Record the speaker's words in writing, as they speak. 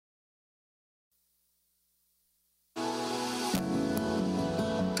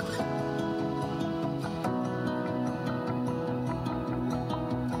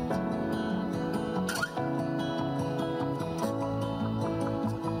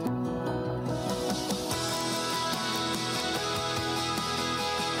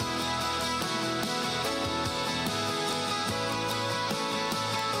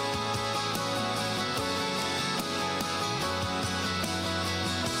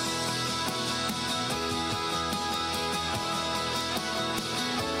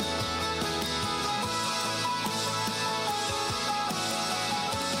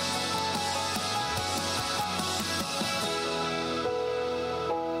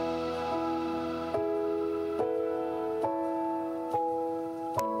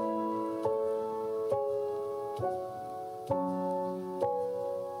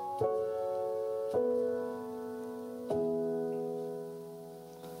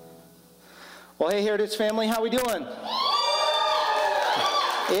Well, hey, Heritage family, how we doing?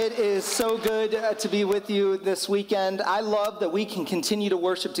 It is so good to be with you this weekend. I love that we can continue to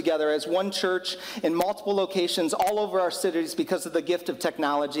worship together as one church in multiple locations all over our cities because of the gift of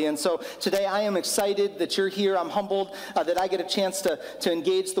technology. And so today I am excited that you're here. I'm humbled that I get a chance to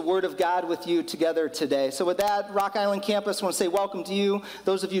engage the Word of God with you together today. So with that, Rock Island Campus, I want to say welcome to you.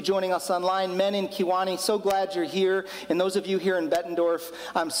 Those of you joining us online, men in Kewanee, so glad you're here. And those of you here in Bettendorf,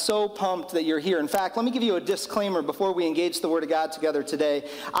 I'm so pumped that you're here. In fact, let me give you a disclaimer before we engage the Word of God together today.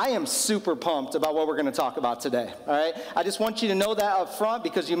 I am super pumped about what we're going to talk about today, all right? I just want you to know that up front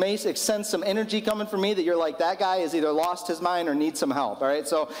because you may sense some energy coming from me that you're like, that guy has either lost his mind or needs some help, all right?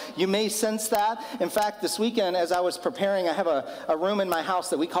 So you may sense that. In fact, this weekend as I was preparing, I have a room in my house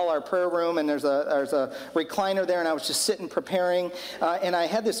that we call our prayer room, and there's a recliner there, and I was just sitting preparing, and I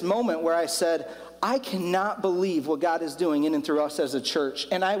had this moment where I said, I cannot believe what God is doing in and through us as a church.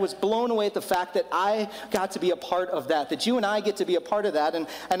 And I was blown away at the fact that I got to be a part of that you and I get to be a part of that.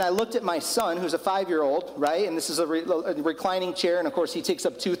 And I looked at my son, who's a 5-year-old, right? And this is a reclining chair, and of course he takes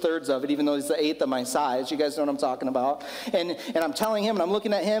up 2/3 of it, even though he's the 1/8 of my size. You guys know what I'm talking about. And I'm telling him, and I'm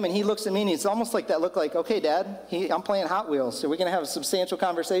looking at him, and he looks at me, and he's almost like that look like, okay, Dad, I'm playing Hot Wheels. So we're going to have a substantial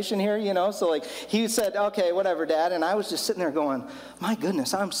conversation here, you know? So like he said, okay, whatever, Dad. And I was just sitting there going, my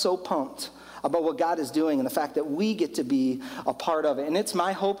goodness, I'm so pumped about what God is doing and the fact that we get to be a part of it. And it's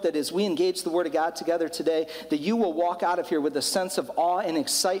my hope that as we engage the Word of God together today, that you will walk out of here with a sense of awe and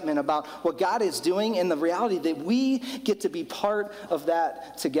excitement about what God is doing and the reality that we get to be part of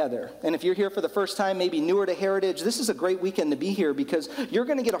that together. And if you're here for the first time, maybe newer to Heritage, this is a great weekend to be here because you're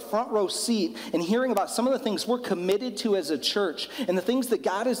going to get a front row seat and hearing about some of the things we're committed to as a church and the things that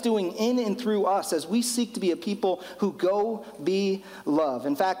God is doing in and through us as we seek to be a people who go be love.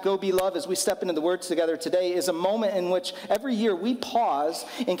 In fact, go be love as we step into the words together today is a moment in which every year we pause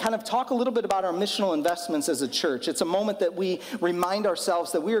and kind of talk a little bit about our missional investments as a church. It's a moment that we remind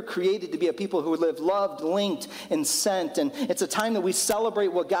ourselves that we are created to be a people who live loved, linked, and sent. And it's a time that we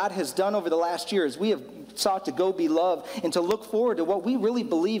celebrate what God has done over the last year as we have sought to go be loved and to look forward to what we really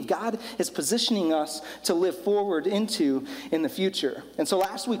believe God is positioning us to live forward into in the future. And so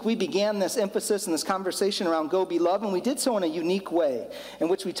last week we began this emphasis and this conversation around go be loved, and we did so in a unique way in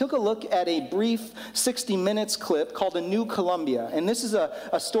which we took a look at a brief 60 minutes clip called A New Colombia. And this is a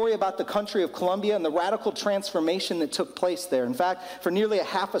story about the country of Colombia and the radical transformation that took place there. In fact, for nearly a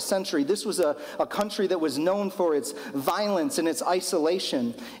half a century, this was a country that was known for its violence and its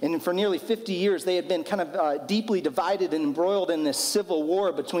isolation. And for nearly 50 years, they had been kind of deeply divided and embroiled in this civil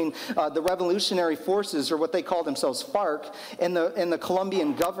war between the revolutionary forces, or what they call themselves, FARC, and the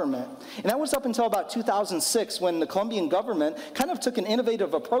Colombian government. And that was up until about 2006 when the Colombian government kind of took an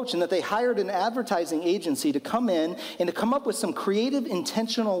innovative approach in that they hired an advertising agency to come in and to come up with some creative,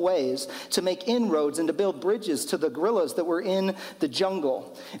 intentional ways to make inroads and to build bridges to the guerrillas that were in the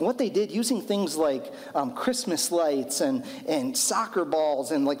jungle. And what they did, using things like Christmas lights and soccer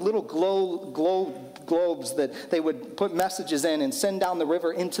balls and like little globes that they would put messages in and send down the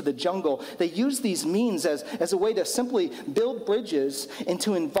river into the jungle. They used these means as a way to simply build bridges and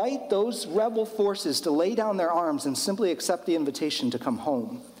to invite those rebel forces to lay down their arms and simply accept the invitation to come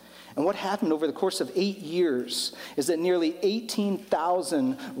home. And what happened over the course of 8 years is that nearly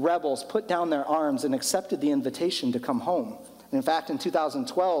 18,000 rebels put down their arms and accepted the invitation to come home. And in fact, in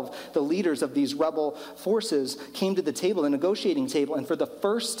 2012, the leaders of these rebel forces came to the table, the negotiating table, and for the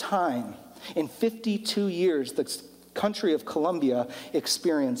first time in 52 years, the country of Colombia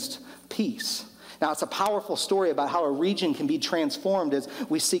experienced peace. Now, it's a powerful story about how a region can be transformed as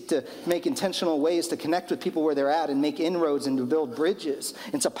we seek to make intentional ways to connect with people where they're at and make inroads and to build bridges.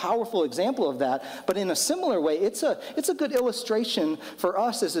 It's a powerful example of that. But in a similar way, it's a good illustration for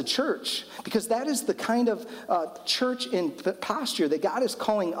us as a church, because that is the kind of church in posture that God is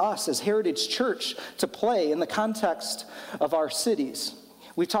calling us as Heritage Church to play in the context of our cities.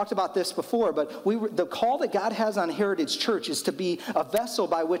 We've talked about this before, but the call that God has on Heritage Church is to be a vessel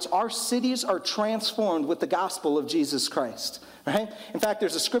by which our cities are transformed with the gospel of Jesus Christ. Right? In fact,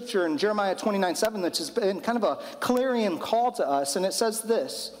 there's a scripture in Jeremiah 29:7 that's just been kind of a clarion call to us, and it says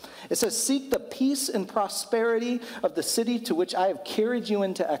this. It says, "Seek the peace and prosperity of the city to which I have carried you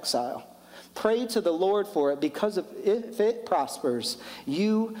into exile. Pray to the Lord for it, because if it prospers,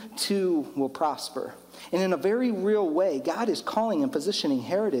 you too will prosper." And in a very real way, God is calling and positioning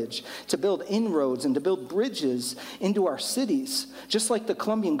Heritage to build inroads and to build bridges into our cities, just like the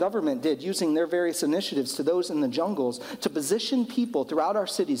Colombian government did, using their various initiatives to those in the jungles, to position people throughout our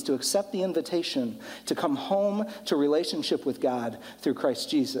cities to accept the invitation to come home to relationship with God through Christ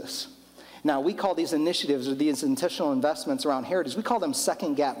Jesus. Now, we call these initiatives or these intentional investments around heritage, we call them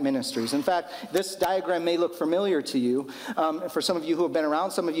second gap ministries. In fact, this diagram may look familiar to you. For some of you who have been around,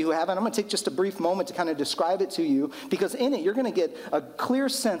 some of you who haven't, I'm going to take just a brief moment to kind of describe it to you, because in it, you're going to get a clear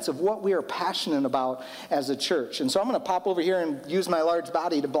sense of what we are passionate about as a church. And so I'm going to pop over here and use my large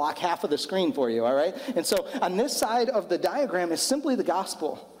body to block half of the screen for you, all right? And so on this side of the diagram is simply the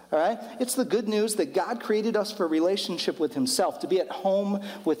gospel. All right? It's the good news that God created us for a relationship with himself, to be at home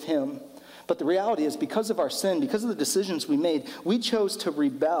with him. But the reality is, because of our sin, because of the decisions we made, we chose to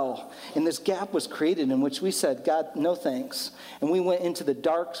rebel. And this gap was created in which we said, God, no thanks. And we went into the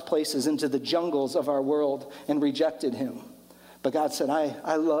dark places, into the jungles of our world, and rejected him. But God said,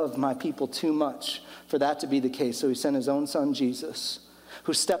 I love my people too much for that to be the case. So he sent his own son, Jesus,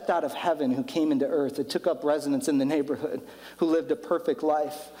 who stepped out of heaven, who came into earth, that took up residence in the neighborhood, who lived a perfect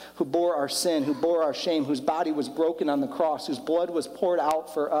life, who bore our sin, who bore our shame, whose body was broken on the cross, whose blood was poured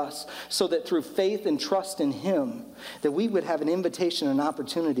out for us, so that through faith and trust in him, that we would have an invitation and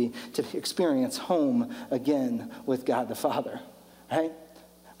opportunity to experience home again with God the Father, right?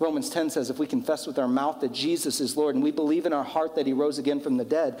 Romans 10 says, if we confess with our mouth that Jesus is Lord and we believe in our heart that he rose again from the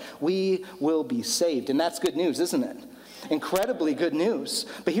dead, we will be saved. And that's good news, isn't it? Incredibly good news.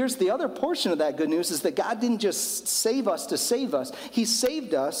 But here's the other portion of that good news, is that God didn't just save us to save us. He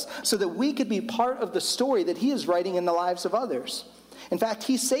saved us so that we could be part of the story that he is writing in the lives of others. In fact,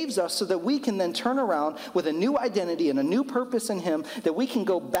 he saves us so that we can then turn around with a new identity and a new purpose in him, that we can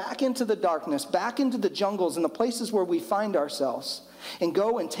go back into the darkness, back into the jungles and the places where we find ourselves, and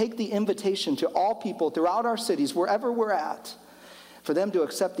go and take the invitation to all people throughout our cities, wherever we're at, for them to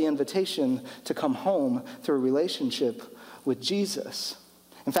accept the invitation to come home through a relationship with Jesus.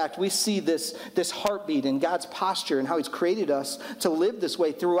 In fact, we see this heartbeat in God's posture and how he's created us to live this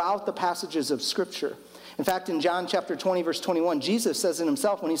way throughout the passages of Scripture. In fact, in John chapter 20, verse 21, Jesus says it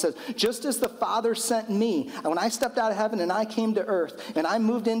himself when he says, just as the Father sent me, and when I stepped out of heaven and I came to earth and I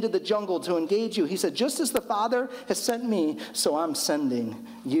moved into the jungle to engage you, he said, just as the Father has sent me, so I'm sending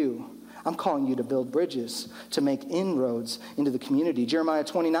you. I'm calling you to build bridges, to make inroads into the community. Jeremiah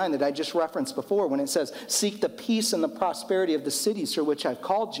 29 that I just referenced before, when it says, seek the peace and the prosperity of the cities for which I've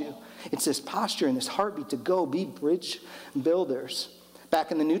called you. It's this posture and this heartbeat to go be bridge builders.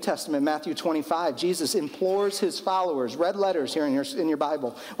 Back in the New Testament, Matthew 25, Jesus implores his followers, red letters here in your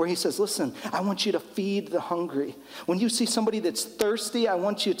Bible, where he says, listen, I want you to feed the hungry. When you see somebody that's thirsty, I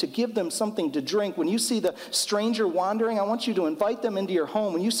want you to give them something to drink. When you see the stranger wandering, I want you to invite them into your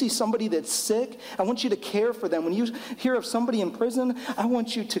home. When you see somebody that's sick, I want you to care for them. When you hear of somebody in prison, I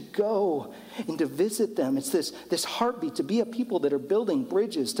want you to go and to visit them. It's this heartbeat to be a people that are building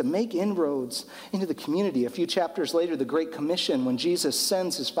bridges, to make inroads into the community. A few chapters later, the Great Commission, when Jesus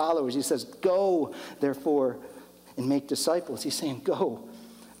sends his followers, he says, go, therefore, and make disciples. He's saying, go,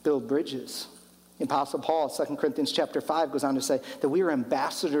 build bridges. The Apostle Paul, 2 Corinthians chapter 5, goes on to say that we are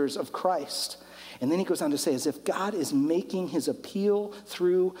ambassadors of Christ. And then he goes on to say, as if God is making his appeal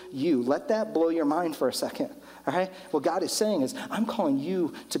through you. Let that blow your mind for a second. All right? What God is saying is, I'm calling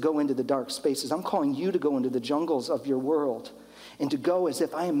you to go into the dark spaces. I'm calling you to go into the jungles of your world, and to go as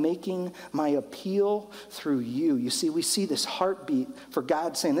if I am making my appeal through you. You see, we see this heartbeat for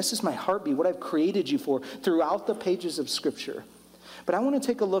God saying, this is my heartbeat, what I've created you for, throughout the pages of Scripture. But I want to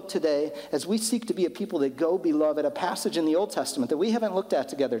take a look today, as we seek to be a people that go, beloved, at a passage in the Old Testament that we haven't looked at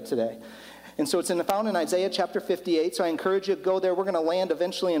together today. And so it's found in Isaiah chapter 58, so I encourage you to go there. We're going to land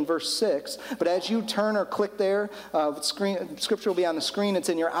eventually in verse 6. But as you turn or click there, Scripture will be on the screen. It's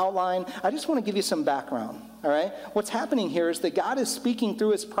in your outline. I just want to give you some background, all right? What's happening here is that God is speaking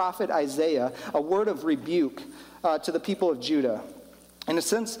through his prophet Isaiah a word of rebuke to the people of Judah. In a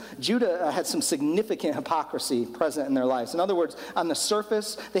sense, Judah had some significant hypocrisy present in their lives. In other words, on the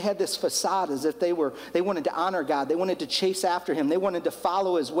surface, they had this facade as if they wanted to honor God. They wanted to chase after him. They wanted to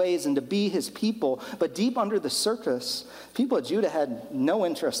follow his ways and to be his people. But deep under the surface, people of Judah had no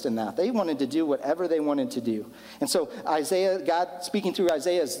interest in that. They wanted to do whatever they wanted to do. And so God speaking through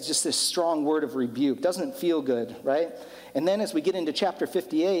Isaiah is just this strong word of rebuke. Doesn't feel good, right? And then as we get into chapter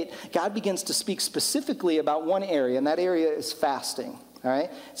 58, God begins to speak specifically about one area, and that area is fasting. All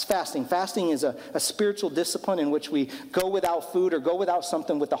right? It's fasting. Fasting is a spiritual discipline in which we go without food or go without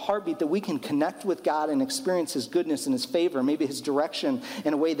something with a heartbeat that we can connect with God and experience his goodness and his favor, maybe his direction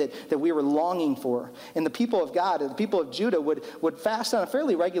in a way that we were longing for. And the people of God, the people of Judah would fast on a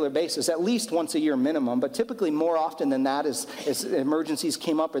fairly regular basis, at least once a year minimum, but typically more often than that as emergencies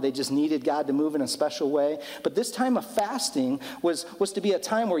came up or they just needed God to move in a special way. But this time of fasting was to be a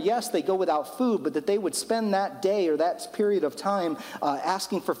time where, yes, they go without food, but that they would spend that day or that period of time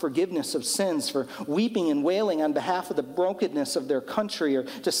asking for forgiveness of sins, for weeping and wailing on behalf of the brokenness of their country, or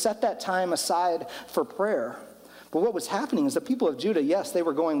to set that time aside for prayer. But what was happening is the people of Judah, yes, they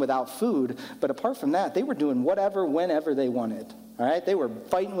were going without food, but apart from that, they were doing whatever, whenever they wanted. All right? They were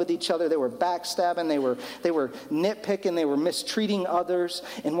fighting with each other. They were backstabbing. They were nitpicking. They were mistreating others.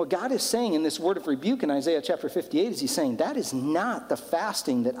 And what God is saying in this word of rebuke in Isaiah chapter 58 is he's saying, that is not the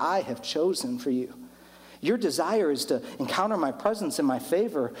fasting that I have chosen for you. Your desire is to encounter my presence and my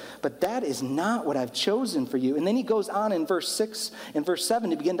favor, but that is not what I've chosen for you. And then he goes on in verse 6 and verse 7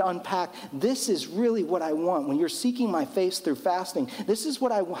 to begin to unpack, this is really what I want. When you're seeking my face through fasting, this is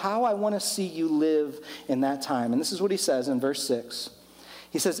how I want to see you live in that time. And this is what he says in verse 6.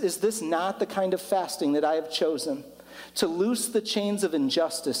 He says, is this not the kind of fasting that I have chosen? To loose the chains of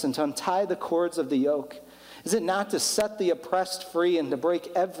injustice and to untie the cords of the yoke? Is it not to set the oppressed free and to break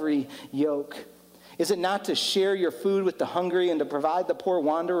every yoke? Is it not to share your food with the hungry and to provide the poor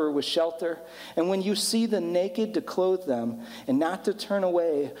wanderer with shelter? And when you see the naked, to clothe them and not to turn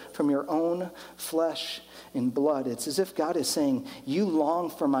away from your own flesh and blood? It's as if God is saying, you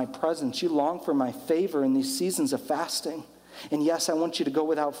long for my presence. You long for my favor in these seasons of fasting. And yes, I want you to go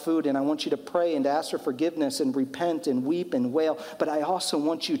without food, and I want you to pray and to ask for forgiveness and repent and weep and wail. But I also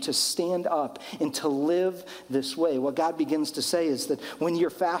want you to stand up and to live this way. What God begins to say is that when you're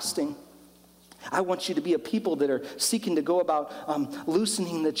fasting, I want you to be a people that are seeking to go about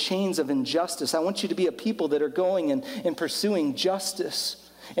loosening the chains of injustice. I want you to be a people that are going and pursuing justice.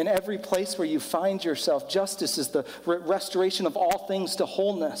 In every place where you find yourself, justice is the restoration of all things to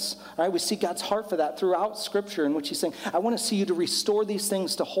wholeness. All right? We see God's heart for that throughout Scripture, in which he's saying, I want to see you to restore these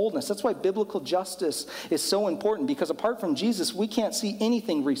things to wholeness. That's why biblical justice is so important, because apart from Jesus, we can't see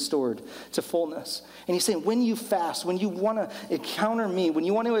anything restored to fullness. And he's saying, when you fast, when you want to encounter me, when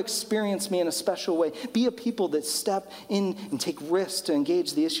you want to experience me in a special way, be a people that step in and take risks to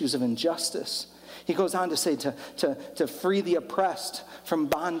engage the issues of injustice. He goes on to say to free the oppressed from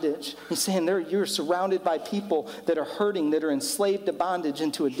bondage. He's saying you're surrounded by people that are hurting, that are enslaved to bondage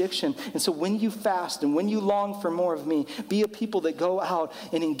and to addiction. And so when you fast and when you long for more of me, be a people that go out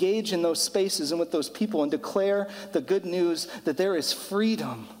and engage in those spaces and with those people and declare the good news that there is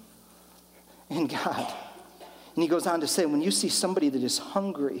freedom in God. And he goes on to say, when you see somebody that is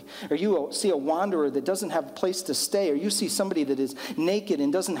hungry, or you see a wanderer that doesn't have a place to stay, or you see somebody that is naked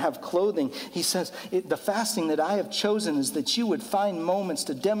and doesn't have clothing, he says, the fasting that I have chosen is that you would find moments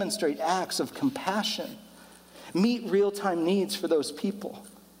to demonstrate acts of compassion, meet real-time needs for those people.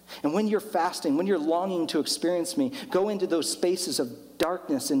 And when you're fasting, when you're longing to experience me, go into those spaces of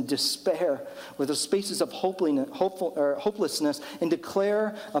darkness and despair, or those spaces of hopelessness, and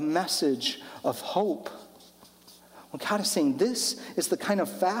declare a message of hope. Well, God is saying, this is the kind of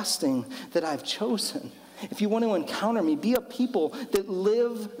fasting that I've chosen. If you want to encounter me, be a people that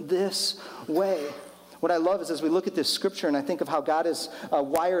live this way. What I love is as we look at this scripture and I think of how God has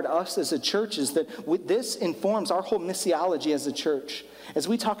wired us as a church, is that this informs our whole missiology as a church. As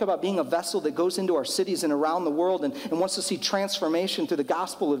we talk about being a vessel that goes into our cities and around the world and wants to see transformation through the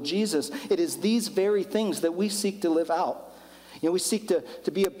gospel of Jesus, it is these very things that we seek to live out. You know, we seek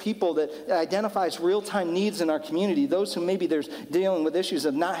to be a people that identifies real-time needs in our community, those who maybe there's dealing with issues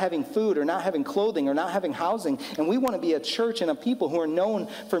of not having food or not having clothing or not having housing. And we want to be a church and a people who are known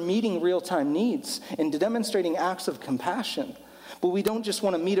for meeting real-time needs and demonstrating acts of compassion. But we don't just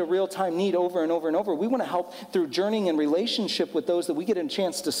want to meet a real-time need over and over and over. We want to help through journeying in relationship with those that we get a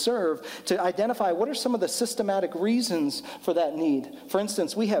chance to serve, to identify what are some of the systematic reasons for that need. For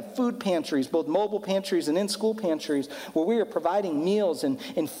instance, we have food pantries, both mobile pantries and in-school pantries, where we are providing meals and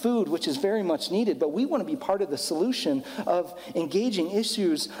food, which is very much needed. But we want to be part of the solution of engaging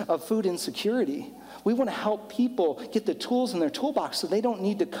issues of food insecurity. We want to help people get the tools in their toolbox so they don't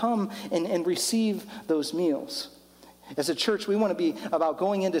need to come and receive those meals. As a church, we want to be about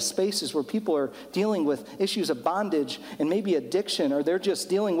going into spaces where people are dealing with issues of bondage and maybe addiction, or they're just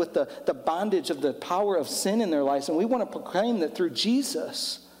dealing with the bondage of the power of sin in their lives. And we want to proclaim that through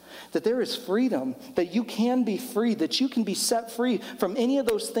Jesus, that there is freedom, that you can be free, that you can be set free from any of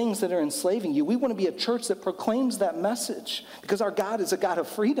those things that are enslaving you. We want to be a church that proclaims that message because our God is a God of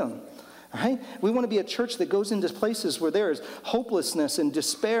freedom. Right? We want to be a church that goes into places where there is hopelessness and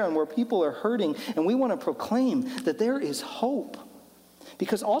despair and where people are hurting, and we want to proclaim that there is hope.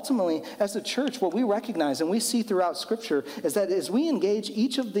 Because ultimately, as a church, what we recognize and we see throughout Scripture is that as we engage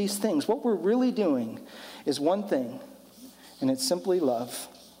each of these things, what we're really doing is one thing, and it's simply love.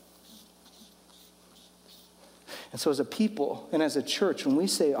 And so as a people and as a church, when we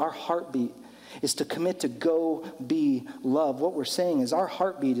say our heartbeat is to commit to go be love, what we're saying is our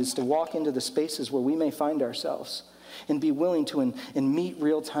heartbeat is to walk into the spaces where we may find ourselves and be willing to and meet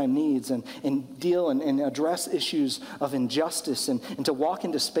real-time needs and deal and address issues of injustice and to walk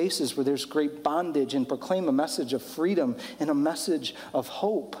into spaces where there's great bondage and proclaim a message of freedom and a message of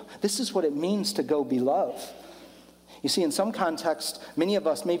hope. This is what it means to go be love. You see, in some context, many of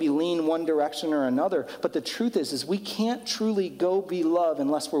us maybe lean one direction or another, but the truth is we can't truly go be love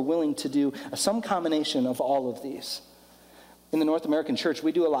unless we're willing to do some combination of all of these. In the North American church,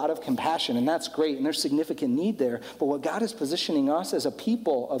 we do a lot of compassion, and that's great, and there's significant need there. But what God is positioning us as a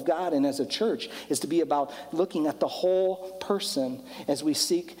people of God and as a church is to be about looking at the whole person as we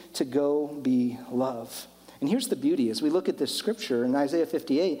seek to go be love. And here's the beauty. As we look at this scripture in Isaiah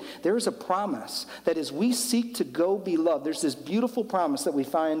 58, there is a promise that as we seek to go be loved, there's this beautiful promise that we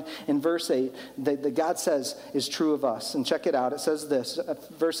find in verse 8 that God says is true of us. And check it out. It says this,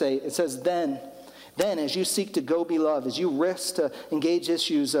 verse 8, it says, Then, as you seek to go be loved, as you risk to engage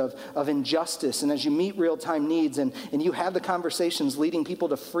issues of injustice, and as you meet real-time needs, and you have the conversations leading people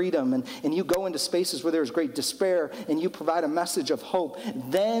to freedom, and you go into spaces where there's great despair, and you provide a message of hope,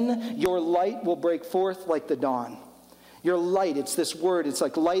 then your light will break forth like the dawn. Your light, it's this word, it's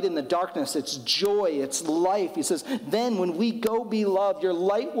like light in the darkness, it's joy, it's life. He says, then when we go be loved, your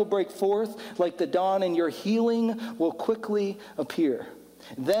light will break forth like the dawn, and your healing will quickly appear.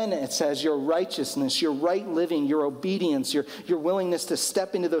 Then it says your righteousness, your right living, your obedience, your willingness to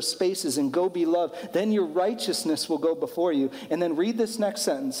step into those spaces and go be loved, then your righteousness will go before you. And then read this next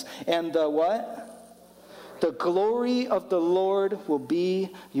sentence. And the what? The glory of the Lord will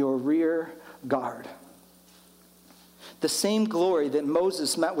be your rear guard. The same glory that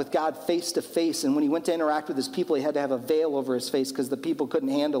Moses met with God face to face, and when he went to interact with his people, he had to have a veil over his face because the people couldn't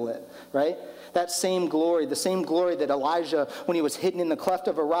handle it, right? That same glory, the same glory that Elijah, when he was hidden in the cleft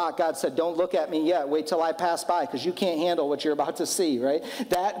of a rock, God said, don't look at me yet, wait till I pass by, because you can't handle what you're about to see, right?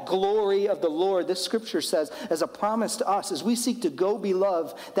 That glory of the Lord, this scripture says, as a promise to us, as we seek to go be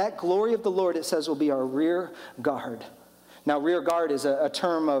loved, that glory of the Lord, it says, will be our rear guard. Now, rear guard is a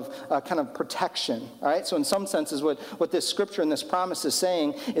term of kind of protection, all right? So in some senses, what this scripture and this promise is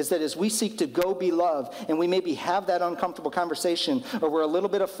saying is that as we seek to go be loved, and we maybe have that uncomfortable conversation, or we're a little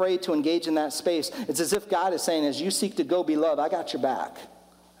bit afraid to engage in that space, it's as if God is saying, as you seek to go be loved, I got your back,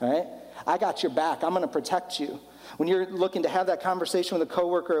 all right? I got your back. I'm going to protect you. When you're looking to have that conversation with a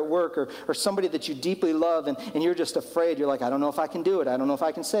coworker at work or somebody that you deeply love and you're just afraid, you're like, I don't know if I can do it. I don't know if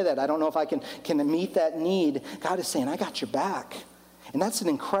I can say that. I don't know if I can meet that need. God is saying, I got your back. And that's an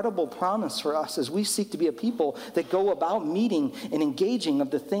incredible promise for us as we seek to be a people that go about meeting and engaging of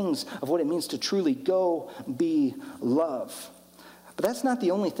the things of what it means to truly go be love. But that's not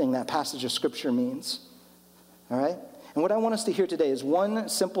the only thing that passage of Scripture means. All right? And what I want us to hear today is one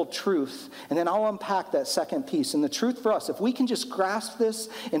simple truth, and then I'll unpack that second piece. And the truth for us, if we can just grasp this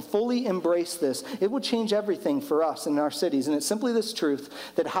and fully embrace this, it will change everything for us in our cities. And it's simply this truth,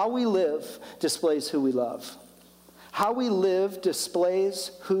 that how we live displays who we love. How we live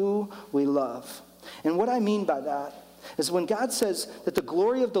displays who we love. And what I mean by that is when God says that the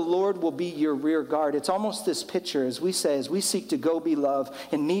glory of the Lord will be your rear guard, it's almost this picture, as we say, as we seek to go be love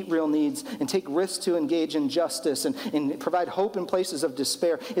and meet real needs and take risks to engage in justice and provide hope in places of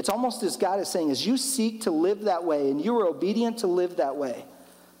despair. It's almost as God is saying, as you seek to live that way and you are obedient to live that way,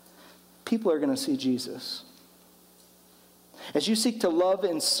 people are going to see Jesus. As you seek to love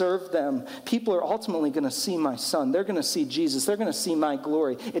and serve them, people are ultimately going to see my son. They're going to see Jesus. They're going to see my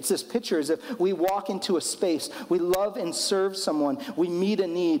glory. It's this picture as if we walk into a space, we love and serve someone, we meet a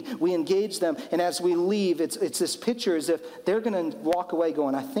need, we engage them, and as we leave, it's this picture as if they're going to walk away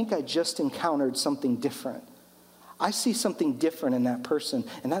going, I think I just encountered something different. I see something different in that person,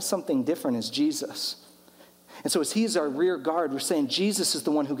 and that something different is Jesus. And so as he's our rear guard, we're saying Jesus is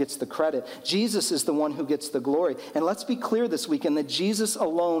the one who gets the credit. Jesus is the one who gets the glory. And let's be clear this weekend that Jesus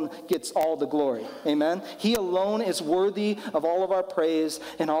alone gets all the glory. Amen? He alone is worthy of all of our praise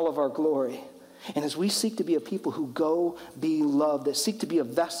and all of our glory. And as we seek to be a people who go be loved, that seek to be a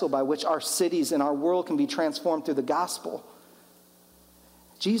vessel by which our cities and our world can be transformed through the gospel,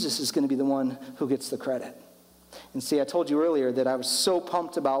 Jesus is going to be the one who gets the credit. And see, I told you earlier that I was so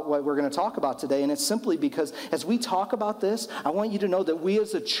pumped about what we're going to talk about today, and it's simply because as we talk about this, I want you to know that we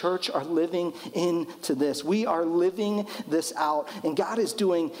as a church are living into this. We are living this out, and God is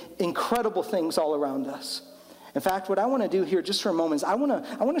doing incredible things all around us. In fact, what I want to do here just for a moment is I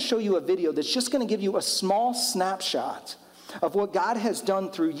want to show you a video that's just going to give you a small snapshot of what God has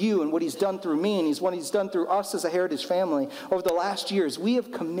done through you and what he's done through me and what he's done through us as a Heritage family over the last years. We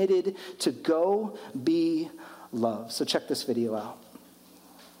have committed to go be love. So check this video out.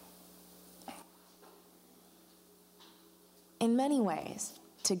 In many ways,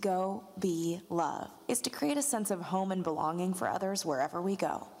 To go, be, love is to create a sense of home and belonging for others wherever we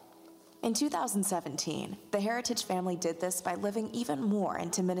go. In 2017, the Heritage family did this by living even more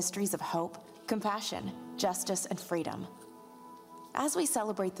into ministries of hope, compassion, justice, and freedom. As we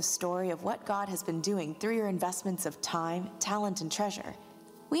celebrate the story of what God has been doing through your investments of time, talent, and treasure,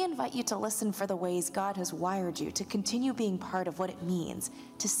 we invite you to listen for the ways God has wired you to continue being part of what it means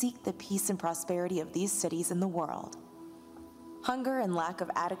to seek the peace and prosperity of these cities and the world. Hunger and lack of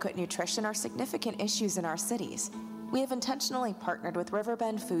adequate nutrition are significant issues in our cities. We have intentionally partnered with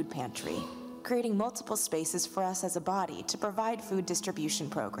Riverbend Food Pantry, creating multiple spaces for us as a body to provide food distribution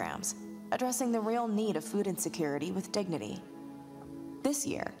programs, addressing the real need of food insecurity with dignity. This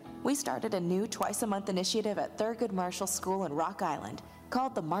year, we started a new twice-a-month initiative at Thurgood Marshall School in Rock Island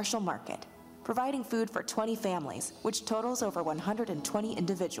called the Marshall Market, providing food for 20 families, which totals over 120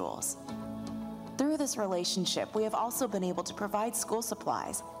 individuals. Through this relationship, we have also been able to provide school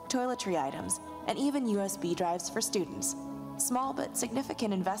supplies, toiletry items, and even USB drives for students. Small but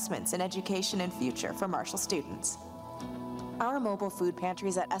significant investments in education and future for Marshall students. Our mobile food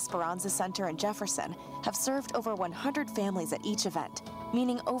pantries at Esperanza Center in Jefferson have served over 100 families at each event,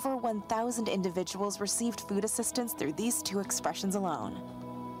 meaning over 1,000 individuals received food assistance through these two expressions alone.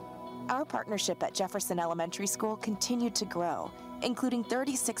 Our partnership at Jefferson Elementary School continued to grow, including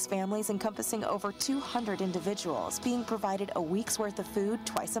 36 families encompassing over 200 individuals being provided a week's worth of food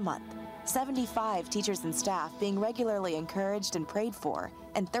twice a month, 75 teachers and staff being regularly encouraged and prayed for,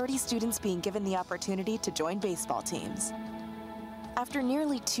 and 30 students being given the opportunity to join baseball teams. After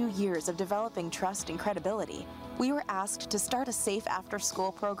nearly 2 years of developing trust and credibility, we were asked to start a safe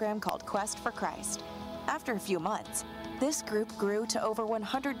after-school program called Quest for Christ. After a few months, this group grew to over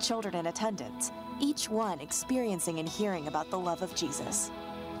 100 children in attendance, each one experiencing and hearing about the love of Jesus.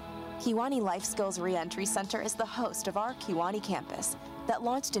 Kewanee Life Skills Reentry Center is the host of our Kewanee campus that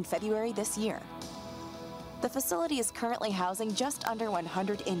launched in February this year. The facility is currently housing just under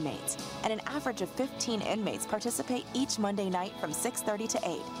 100 inmates, and an average of 15 inmates participate each Monday night from 6:30 to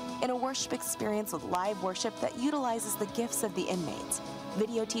 8 in a worship experience with live worship that utilizes the gifts of the inmates,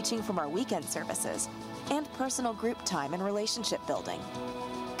 video teaching from our weekend services, and personal group time and relationship building.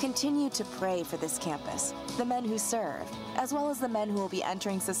 Continue to pray for this campus, the men who serve, as well as the men who will be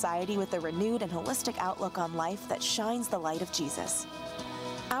entering society with a renewed and holistic outlook on life that shines the light of Jesus.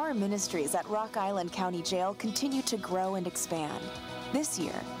 Our ministries at Rock Island County Jail continue to grow and expand. This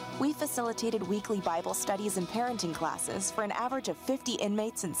year, we facilitated weekly Bible studies and parenting classes for an average of 50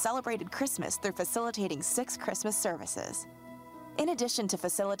 inmates and celebrated Christmas through facilitating 6 Christmas services. In addition to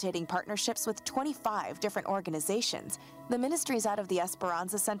facilitating partnerships with 25 different organizations, the ministries out of the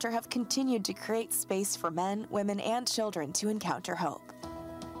Esperanza Center have continued to create space for men, women, and children to encounter hope.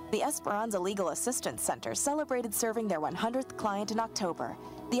 The Esperanza Legal Assistance Center celebrated serving their 100th client in October.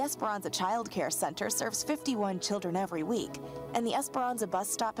 The Esperanza Child Care Center serves 51 children every week, and the Esperanza Bus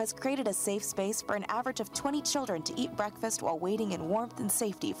Stop has created a safe space for an average of 20 children to eat breakfast while waiting in warmth and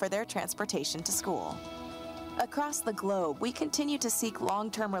safety for their transportation to school. Across the globe, we continue to seek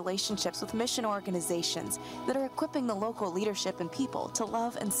long-term relationships with mission organizations that are equipping the local leadership and people to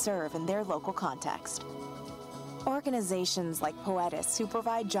love and serve in their local context. Organizations like Poetis, who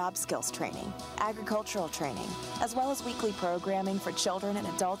provide job skills training, agricultural training, as well as weekly programming for children and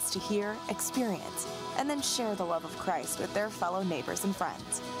adults to hear, experience, and then share the love of Christ with their fellow neighbors and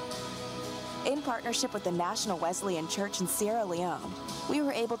friends. In partnership with the National Wesleyan Church in Sierra Leone, we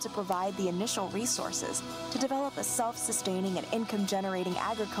were able to provide the initial resources to develop a self-sustaining and income-generating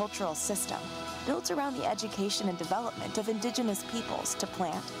agricultural system built around the education and development of indigenous peoples to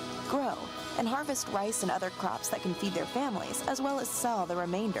plant, grow, and harvest rice and other crops that can feed their families, as well as sell the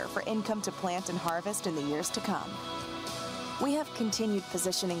remainder for income to plant and harvest in the years to come. We have continued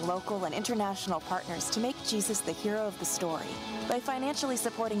positioning local and international partners to make Jesus the hero of the story by financially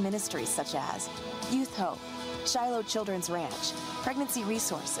supporting ministries such as Youth Hope, Shiloh Children's Ranch, Pregnancy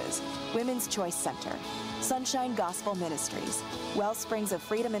Resources, Women's Choice Center, Sunshine Gospel Ministries, Wellsprings of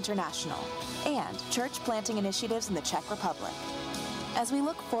Freedom International, and church planting initiatives in the Czech Republic. As we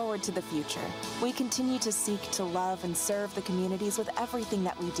look forward to the future, we continue to seek to love and serve the communities with everything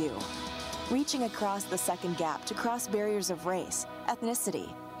that we do, reaching across the second gap to cross barriers of race,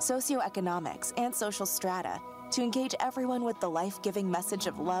 ethnicity, socioeconomics, and social strata to engage everyone with the life-giving message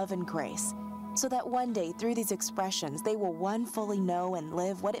of love and grace, so that one day through these expressions they will fully know and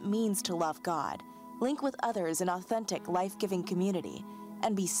live what it means to love God, link with others in authentic, life-giving community,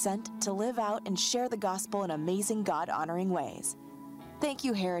 and be sent to live out and share the gospel in amazing God-honoring ways. Thank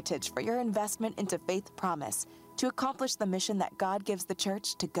you, Heritage, for your investment into Faith Promise to accomplish the mission that God gives the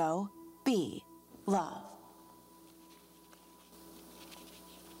church to go, be, love.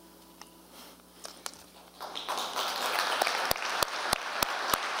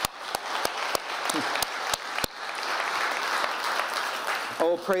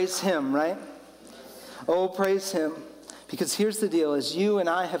 Oh, praise him, right? Oh, praise him. Because here's the deal, as you and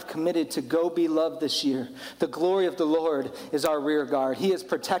I have committed to go be loved this year, the glory of the Lord is our rear guard. He has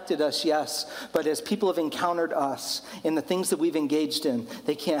protected us, yes, but as people have encountered us in the things that we've engaged in,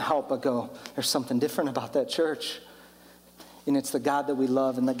 they can't help but go, there's something different about that church. And it's the God that we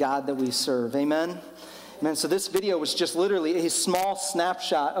love and the God that we serve. Amen? Amen. So this video was just literally a small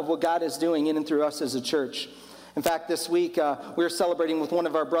snapshot of what God is doing in and through us as a church. In fact, this week, we were celebrating with one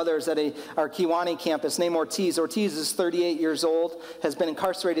of our brothers at our Kewanee campus named Ortiz. Ortiz is 38 years old, has been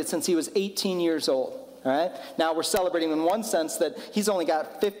incarcerated since he was 18 years old. All right? Now, we're celebrating in one sense that he's only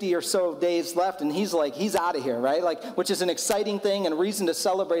got 50 or so days left, and he's out of here, right? Which is an exciting thing and a reason to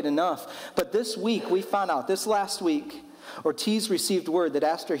celebrate enough. But this week, we found out, this last week, Ortiz received word that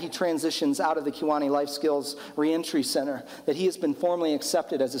after he transitions out of the Kewanee Life Skills Reentry Center, that he has been formally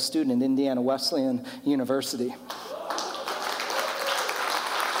accepted as a student at Indiana Wesleyan University.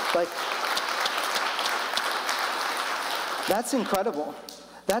 That's incredible.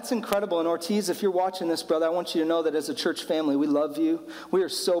 That's incredible. And Ortiz, if you're watching this, brother, I want you to know that as a church family, we love you. We are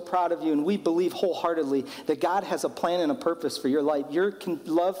so proud of you, and we believe wholeheartedly that God has a plan and a purpose for your life. Your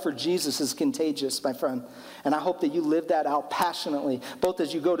love for Jesus is contagious, my friend. And I hope that you live that out passionately, both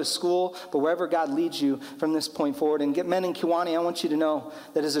as you go to school, but wherever God leads you from this point forward. And men in Kewanee, I want you to know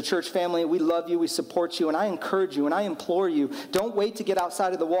that as a church family, we love you, we support you, and I encourage you, and I implore you, don't wait to get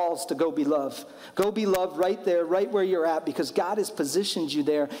outside of the walls to go be loved. Go be loved right there, right where you're at, because God has positioned you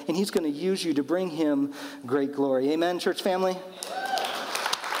there, and he's going to use you to bring him great glory. Amen, church family?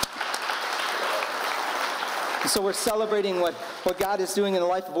 And so we're celebrating what God is doing in the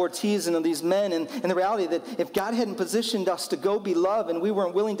life of Ortiz and of these men, and the reality that if God hadn't positioned us to go be loved and we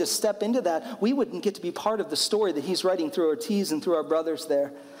weren't willing to step into that, we wouldn't get to be part of the story that he's writing through Ortiz and through our brothers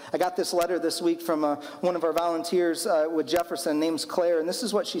there. I got this letter this week from one of our volunteers with Jefferson, named Claire, and this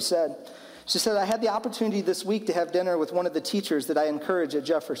is what she said. She said, I had the opportunity this week to have dinner with one of the teachers that I encourage at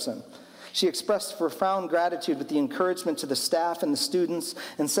Jefferson. She expressed profound gratitude with the encouragement to the staff and the students,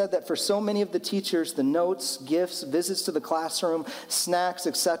 and said that for so many of the teachers, the notes, gifts, visits to the classroom, snacks,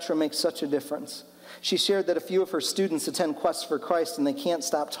 etc. make such a difference. She shared that a few of her students attend Quest for Christ, and they can't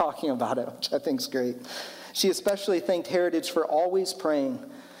stop talking about it, which I think is great. She especially thanked Heritage for always praying.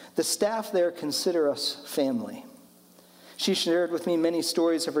 The staff there consider us family. She shared with me many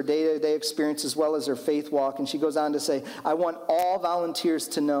stories of her day-to-day experience as well as her faith walk, and she goes on to say, I want all volunteers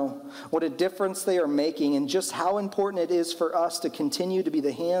to know what a difference they are making and just how important it is for us to continue to be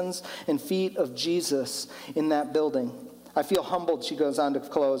the hands and feet of Jesus in that building. I feel humbled, she goes on to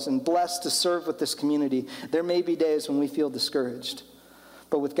close, and blessed to serve with this community. There may be days when we feel discouraged,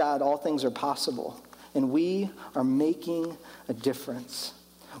 but with God, all things are possible, and we are making a difference.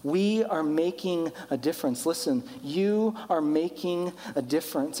 We are making a difference. Listen, you are making a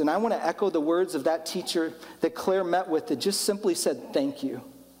difference. And I want to echo the words of that teacher that Claire met with that just simply said, thank you.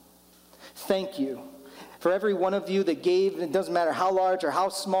 Thank you. For every one of you that gave, it doesn't matter how large or how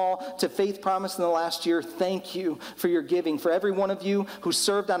small, to Faith Promise in the last year, thank you for your giving. For every one of you who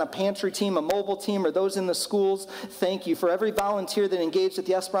served on a pantry team, a mobile team, or those in the schools, thank you. For every volunteer that engaged at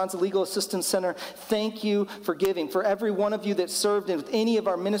the Esperanza Legal Assistance Center, thank you for giving. For every one of you that served with any of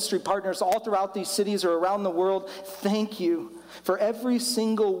our ministry partners all throughout these cities or around the world, thank you. For every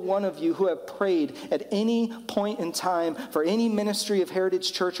single one of you who have prayed at any point in time for any ministry of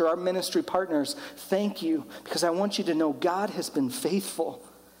Heritage Church or our ministry partners, thank you, because I want you to know God has been faithful.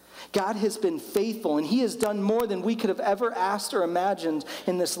 God has been faithful, and he has done more than we could have ever asked or imagined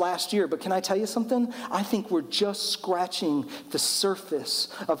in this last year. But can I tell you something? I think we're just scratching the surface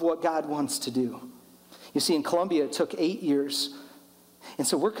of what God wants to do. You see, in Columbia, it took 8 years. And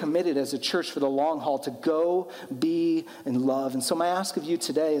so we're committed as a church for the long haul to go, be, and love. And so my ask of you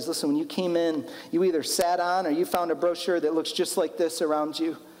today is, listen, when you came in, you either sat on or you found a brochure that looks just like this around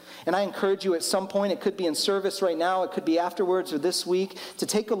you. And I encourage you at some point, it could be in service right now, it could be afterwards or this week, to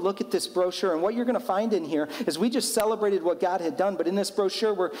take a look at this brochure. And what you're going to find in here is we just celebrated what God had done, but in this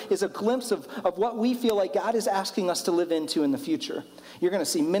brochure is a glimpse of what we feel like God is asking us to live into in the future. You're going to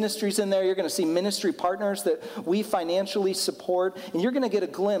see ministries in there. You're going to see ministry partners that we financially support. And you're going to get a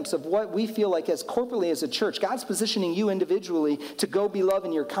glimpse of what we feel like as corporately as a church. God's positioning you individually to go be loved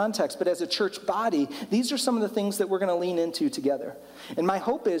in your context. But as a church body, these are some of the things that we're going to lean into together. And my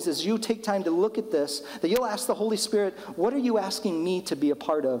hope is, as you take time to look at this, that you'll ask the Holy Spirit, what are you asking me to be a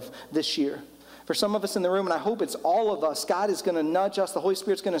part of this year? For some of us in the room, and I hope it's all of us, God is going to nudge us. The Holy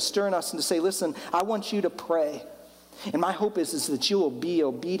Spirit's going to stir in us and to say, listen, I want you to pray. And my hope is that you will be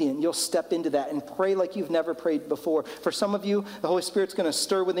obedient. You'll step into that and pray like you've never prayed before. For some of you, the Holy Spirit's going to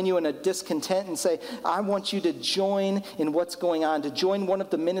stir within you in a discontent and say, I want you to join in what's going on, to join one of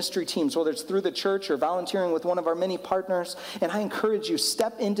the ministry teams, whether it's through the church or volunteering with one of our many partners. And I encourage you,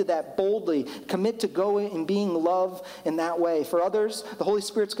 step into that boldly. Commit to going and being love in that way. For others, the Holy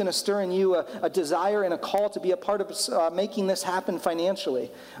Spirit's going to stir in you a desire and a call to be a part of making this happen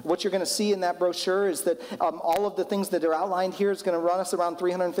financially. What you're going to see in that brochure is that all of the things that are outlined here is going to run us around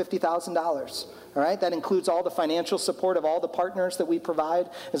 $350,000. All right, that includes all the financial support of all the partners that we provide,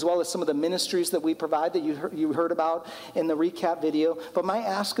 as well as some of the ministries that we provide that you heard about in the recap video. But my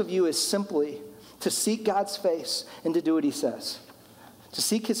ask of you is simply to seek God's face and to do what he says. To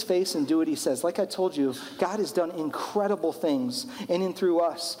seek his face and do what he says. Like I told you, God has done incredible things in and through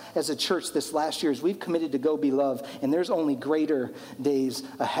us as a church this last year as we've committed to go be love, and there's only greater days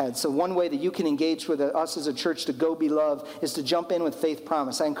ahead. So one way that you can engage with us as a church to go be love is to jump in with Faith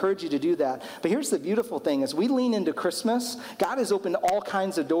Promise. I encourage you to do that. But here's the beautiful thing. As we lean into Christmas, God has opened all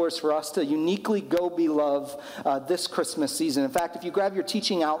kinds of doors for us to uniquely go be love this Christmas season. In fact, if you grab your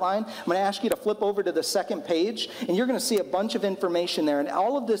teaching outline, I'm going to ask you to flip over to the second page, and you're going to see a bunch of information there. And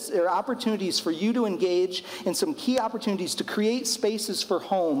all of this are opportunities for you to engage in some key opportunities to create spaces for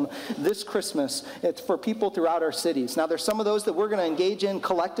home this Christmas. It's for people throughout our cities. Now, there's some of those that we're going to engage in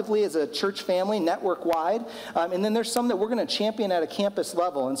collectively as a church family, network-wide. And then there's some that we're going to champion at a campus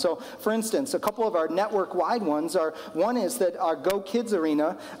level. And so, for instance, a couple of our network-wide ones are, one is that our Go Kids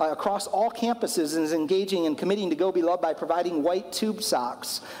Arena across all campuses is engaging and committing to Go Be Loved by providing white tube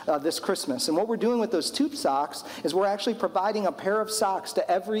socks this Christmas. And what we're doing with those tube socks is we're actually providing a pair of socks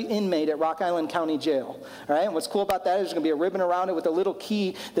to every inmate at Rock Island County Jail. All right, and what's cool about that is there's going to be a ribbon around it with a little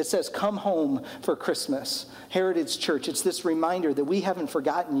key that says, "Come home for Christmas." Heritage Church, it's this reminder that we haven't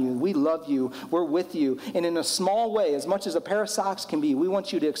forgotten you. We love you. We're with you. And in a small way, as much as a pair of socks can be, we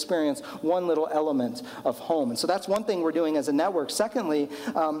want you to experience one little element of home. And so that's one thing we're doing as a network. Secondly,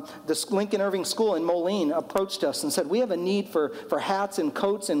 the Lincoln Irving School in Moline approached us and said, we have a need for hats and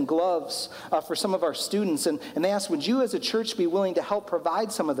coats and gloves for some of our students. And they asked, would you as a church be willing to help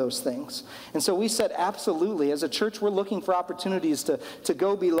provide some of those things? And so we said, absolutely. As a church, we're looking for opportunities to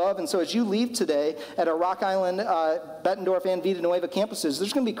go be love. And so as you leave today at our Rock Island, Bettendorf, and Vita Nueva campuses,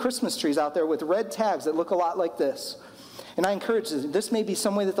 there's going to be Christmas trees out there with red tags that look a lot like this. And I encourage you, this may be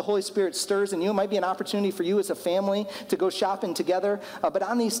some way that the Holy Spirit stirs in you. It might be an opportunity for you as a family to go shopping together. But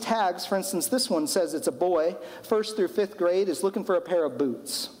on these tags, for instance, this one says it's a boy, 1st through 5th grade, is looking for a pair of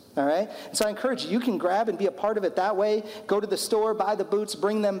boots. All right? And so I encourage you can grab and be a part of it that way. Go to the store, buy the boots,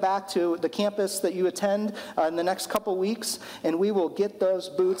 bring them back to the campus that you attend in the next couple weeks, and we will get those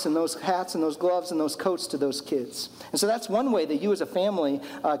boots and those hats and those gloves and those coats to those kids. And so that's one way that you as a family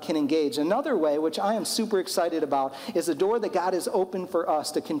can engage. Another way, which I am super excited about, is a door that God has opened for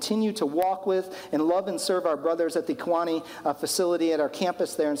us to continue to walk with and love and serve our brothers at the Kewanee facility at our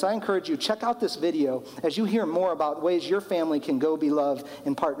campus there. And so I encourage you, check out this video as you hear more about ways your family can go be loved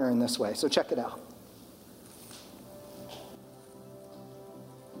and partner in this way. So check it out.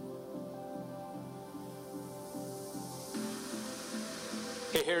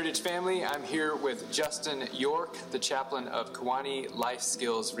 Hey Heritage family, I'm here with Justin York, the chaplain of Kewanee Life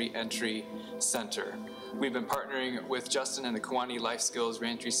Skills Reentry Center. We've been partnering with Justin and the Kewanee Life Skills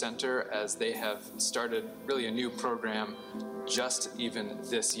Reentry Center as they have started really a new program just even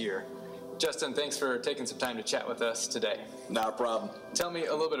this year. Justin, thanks for taking some time to chat with us today. Not a problem. Tell me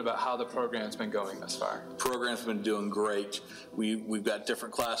a little bit about how the program's been going thus far. Program's been doing great. We've got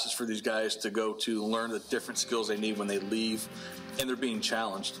different classes for these guys to go to, learn the different skills they need when they leave, and they're being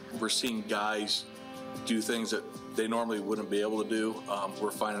challenged. We're seeing guys do things that they normally wouldn't be able to do. We're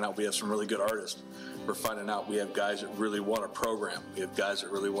finding out we have some really good artists. We're finding out we have guys that really want to program. We have guys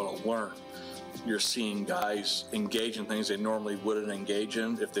that really want to learn. You're seeing guys engage in things they normally wouldn't engage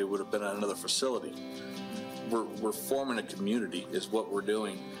in if they would have been at another facility. We're forming a community is what we're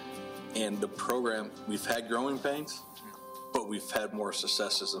doing. And the program, we've had growing pains, but we've had more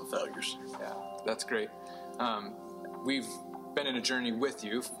successes than failures. Yeah, that's great. We've been in a journey with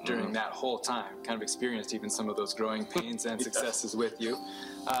you during that whole time, kind of experienced even some of those growing pains and successes with you.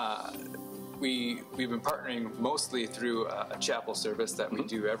 We've been partnering mostly through a chapel service that we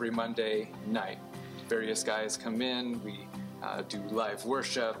do every Monday night. Various guys come in, we do live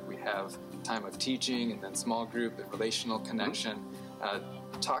worship, we have time of teaching, and then small group and relational connection.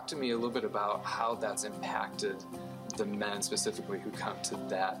 Talk to me a little bit about how that's impacted the men specifically who come to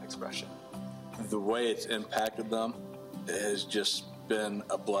that expression. The way it's impacted them has just been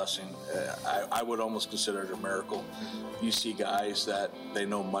a blessing. I would almost consider it a miracle. You see guys that they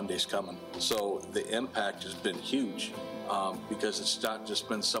know Monday's coming. So the impact has been huge because it's not just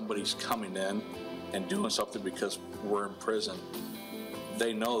been somebody's coming in and doing something because we're in prison.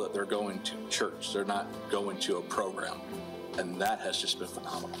 They know that they're going to church. They're not going to a program. And that has just been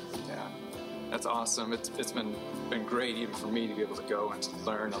phenomenal. Yeah, that's awesome. It's been great even for me to be able to go and to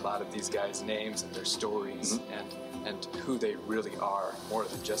learn a lot of these guys' names and their stories and who they really are, more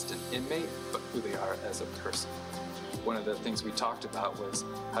than just an inmate, but who they are as a person. One of the things we talked about was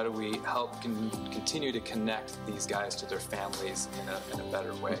how do we help continue to connect these guys to their families in a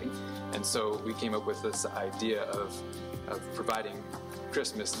better way. And so we came up with this idea of providing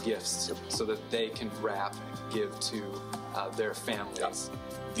Christmas gifts so that they can wrap and give to their families.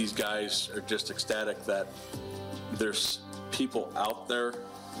 These guys are just ecstatic that there's people out there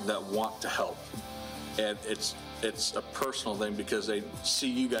that want to help. And it's a personal thing because they see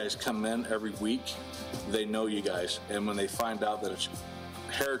you guys come in every week. They know you guys. And when they find out that it's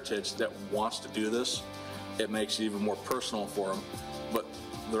Heritage that wants to do this, it makes it even more personal for them. But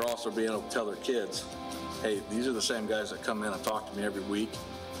they're also being able to tell their kids, hey, these are the same guys that come in and talk to me every week.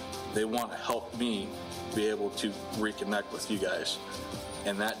 They want to help me be able to reconnect with you guys.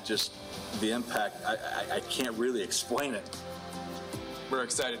 And that just, the impact, I can't really explain it. We're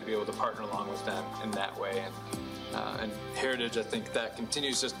excited to be able to partner along with them in that way. And Heritage, I think that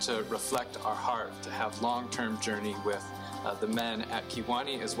continues just to reflect our heart to have long-term journey with the men at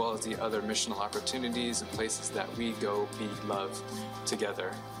Kewaunee, as well as the other missional opportunities and places that we go be love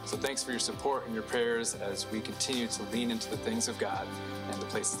together. So thanks for your support and your prayers as we continue to lean into the things of God and the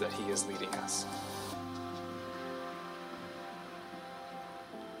places that He is leading us.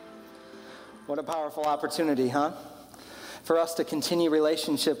 What a powerful opportunity, huh? For us to continue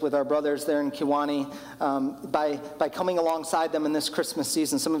relationship with our brothers there in Kewaunee by coming alongside them in this Christmas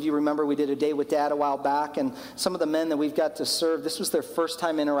season. Some of you remember we did a day with Dad a while back, and some of the men that we've got to serve, this was their first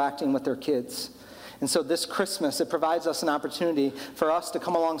time interacting with their kids. And so this Christmas, it provides us an opportunity for us to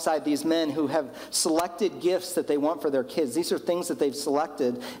come alongside these men who have selected gifts that they want for their kids. These are things that they've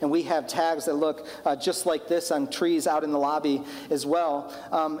selected, and we have tags that look just like this on trees out in the lobby as well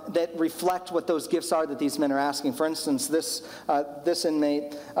that reflect what those gifts are that these men are asking. For instance, this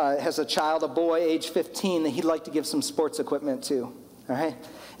inmate has a child, a boy, age 15, that he'd like to give some sports equipment to. All right?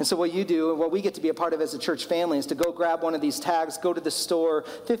 And so what you do, what we get to be a part of as a church family is to go grab one of these tags, go to the store,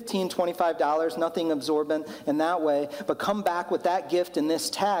 $15, $25, nothing absorbent in that way, but come back with that gift and this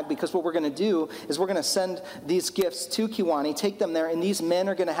tag, because what we're going to do is we're going to send these gifts to Kewaunee, take them there, and these men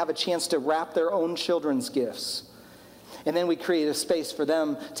are going to have a chance to wrap their own children's gifts. And then we create a space for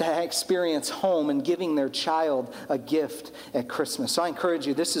them to experience home and giving their child a gift at Christmas. So I encourage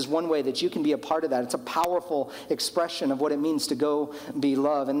you, this is one way that you can be a part of that. It's a powerful expression of what it means to go be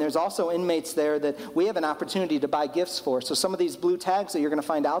love. And there's also inmates there that we have an opportunity to buy gifts for. So some of these blue tags that you're going to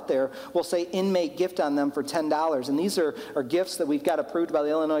find out there will say inmate gift on them for $10. And these are gifts that we've got approved by the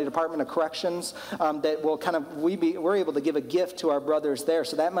Illinois Department of Corrections that will kind of, we're able to give a gift to our brothers there.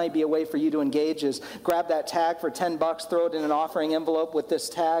 So that might be a way for you to engage, is grab that tag for $10, throw it in an offering envelope with this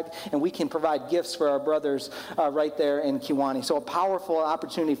tag, and we can provide gifts for our brothers right there in Kewaunee. So a powerful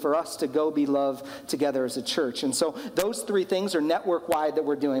opportunity for us to go be love together as a church. And so those three things are network-wide that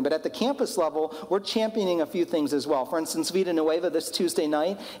we're doing. But at the campus level, we're championing a few things as well. For instance, Vida Nueva this Tuesday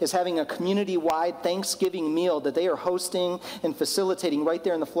night is having a community-wide Thanksgiving meal that they are hosting and facilitating right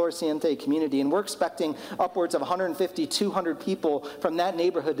there in the Floreciente community. And we're expecting upwards of 150, 200 people from that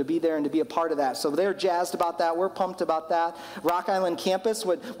neighborhood to be there and to be a part of that. So they're jazzed about that. We're pumped about that. Rock Island campus,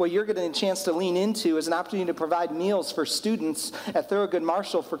 what you're getting a chance to lean into is an opportunity to provide meals for students at Thorogood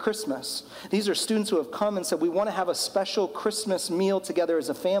Marshall for Christmas. These are students who have come and said, we want to have a special Christmas meal together as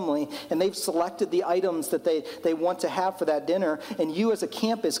a family, and they've selected the items that they want to have for that dinner, and you as a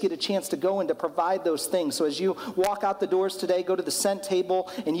campus get a chance to go and to provide those things. So as you walk out the doors today, go to the scent table,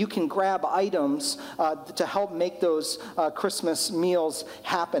 and you can grab items to help make those Christmas meals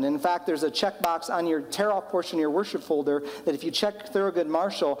happen. In fact, there's a checkbox on your tear-off portion of your worship folder that if you check Thorogood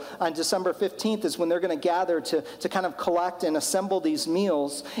Marshall on December 15th is when they're going to gather to kind of collect and assemble these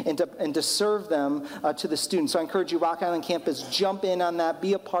meals and to serve them to the students. So I encourage you, Rock Island campus, jump in on that,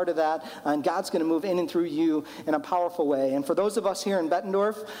 be a part of that, and God's going to move in and through you in a powerful way. And for those of us here in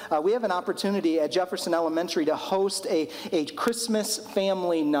Bettendorf, we have an opportunity at Jefferson Elementary to host a Christmas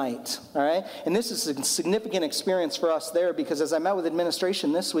family night, all right? And this is a significant experience for us there because as I met with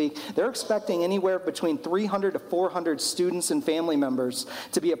administration this week, they're expecting anywhere between 300 to 400 400 students and family members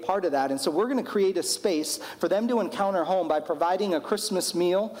to be a part of that. And so we're going to create a space for them to encounter home by providing a Christmas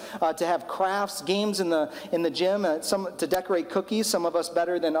meal, to have crafts, games in the gym, to decorate cookies, some of us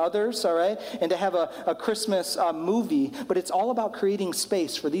better than others, all right? And to have a Christmas movie. But it's all about creating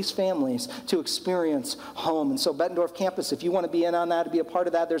space for these families to experience home. And so Bettendorf campus, if you want to be in on that, to be a part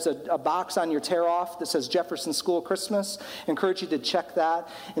of that, there's a box on your tear-off that says Jefferson School Christmas. I encourage you to check that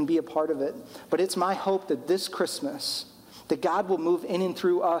and be a part of it. But it's my hope that this Christmas, that God will move in and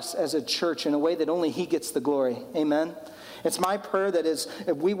through us as a church in a way that only He gets the glory. Amen? It's my prayer that as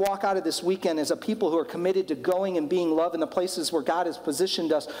we walk out of this weekend as a people who are committed to going and being loved in the places where God has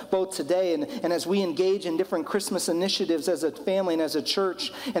positioned us both today and as we engage in different Christmas initiatives as a family and as a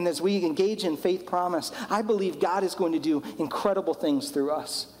church, and as we engage in Faith Promise, I believe God is going to do incredible things through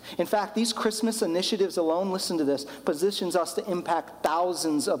us. In fact, these Christmas initiatives alone, listen to this, positions us to impact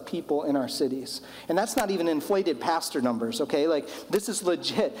thousands of people in our cities. And that's not even inflated pastor numbers, okay? Like, this is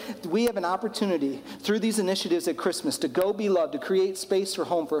legit. We have an opportunity through these initiatives at Christmas to go be loved, to create space for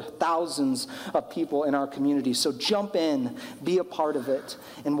home for thousands of people in our community. So jump in, be a part of it,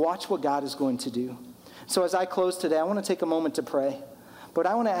 and watch what God is going to do. So as I close today, I want to take a moment to pray. But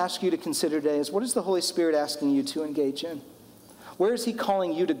I want to ask you to consider today is, what is the Holy Spirit asking you to engage in? Where is He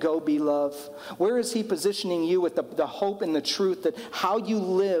calling you to go be loved? Where is He positioning you with the hope and the truth that how you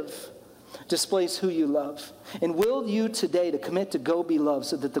live displays who you love? And will you today to commit to go be loved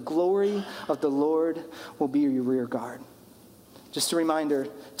so that the glory of the Lord will be your rear guard? Just a reminder,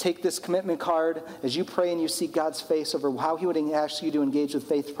 take this commitment card as you pray and you seek God's face over how He would ask you to engage with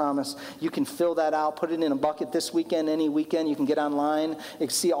Faith Promise. You can fill that out, put it in a bucket this weekend, any weekend. You can get online. You can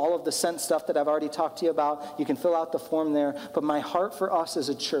see all of the sent stuff that I've already talked to you about. You can fill out the form there. But my heart for us as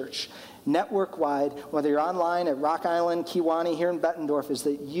a church, network-wide, whether you're online at Rock Island, Kewanee, here in Bettendorf, is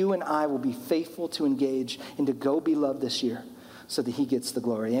that you and I will be faithful to engage and to go be loved this year so that He gets the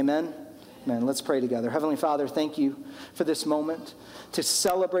glory. Amen? Amen. Let's pray together. Heavenly Father, thank you for this moment to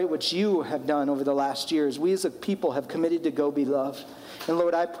celebrate what you have done over the last years. We as a people have committed to go be loved. And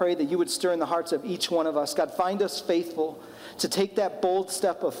Lord, I pray that you would stir in the hearts of each one of us. God, find us faithful to take that bold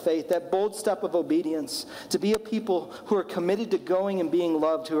step of faith, that bold step of obedience, to be a people who are committed to going and being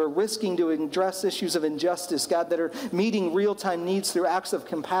loved, who are risking to address issues of injustice, God, that are meeting real-time needs through acts of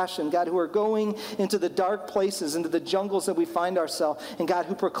compassion, God, who are going into the dark places, into the jungles that we find ourselves, and God,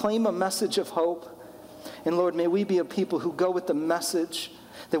 who proclaim a message of hope. And Lord, may we be a people who go with the message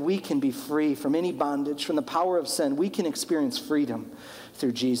that we can be free from any bondage, from the power of sin. We can experience freedom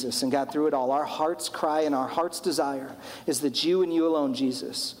through Jesus. And God, through it all, our heart's cry and our heart's desire is that you and you alone,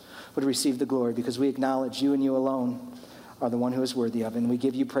 Jesus, would receive the glory, because we acknowledge you and you alone are the one who is worthy of it. And we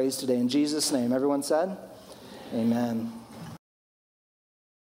give you praise today. In Jesus' name, everyone said, amen.